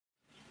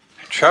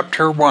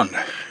Chapter 1.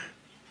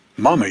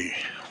 Mommy,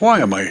 why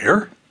am I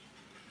here?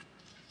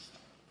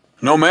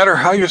 No matter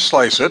how you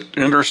slice it,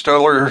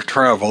 interstellar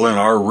travel in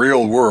our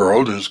real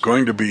world is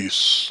going to be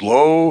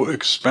slow,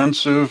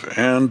 expensive,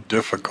 and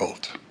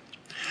difficult.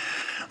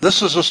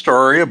 This is a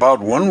story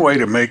about one way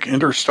to make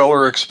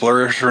interstellar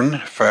exploration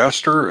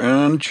faster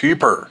and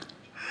cheaper.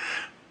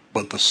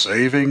 But the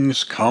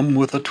savings come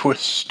with a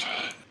twist.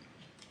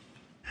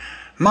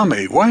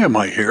 Mommy, why am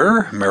I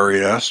here?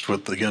 Mary asked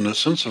with the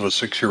innocence of a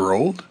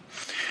 6-year-old.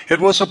 It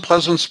was a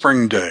pleasant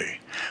spring day.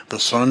 The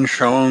sun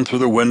shone through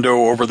the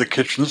window over the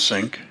kitchen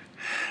sink.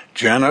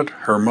 Janet,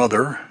 her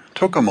mother,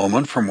 took a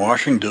moment from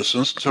washing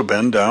dishes to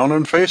bend down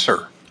and face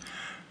her.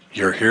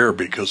 You're here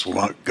because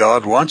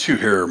God wants you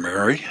here,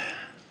 Mary.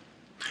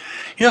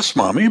 Yes,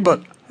 Mommy,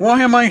 but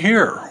why am I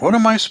here? What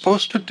am I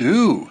supposed to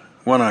do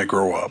when I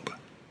grow up?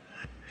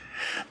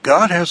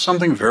 God has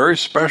something very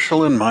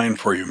special in mind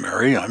for you,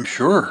 Mary, I'm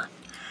sure,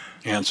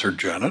 answered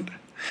Janet.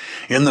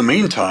 In the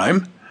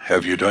meantime,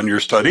 have you done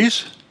your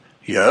studies?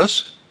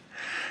 Yes.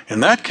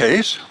 In that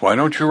case, why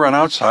don't you run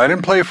outside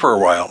and play for a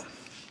while?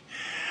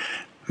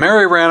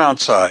 Mary ran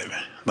outside.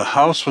 The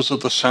house was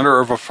at the center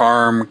of a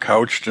farm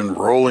couched in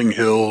rolling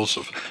hills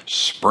of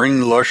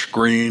spring lush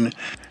green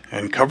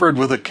and covered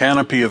with a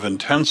canopy of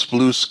intense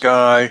blue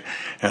sky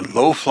and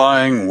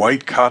low-flying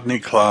white cottony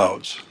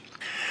clouds.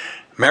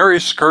 Mary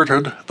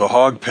skirted the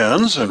hog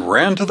pens and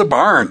ran to the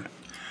barn.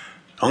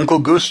 Uncle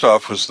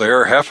Gustav was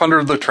there, half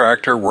under the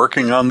tractor,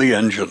 working on the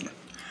engine.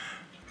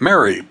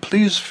 Mary,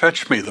 please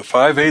fetch me the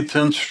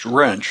 5/8-inch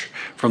wrench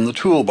from the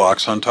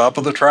toolbox on top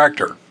of the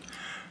tractor.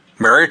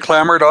 Mary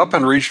clambered up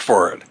and reached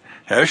for it.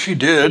 As she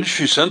did,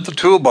 she sent the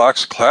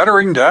toolbox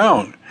clattering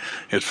down.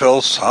 It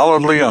fell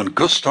solidly on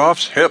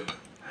Gustav's hip.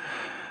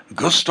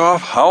 Gustav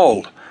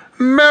howled,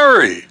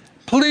 "Mary,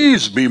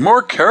 please be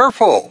more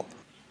careful."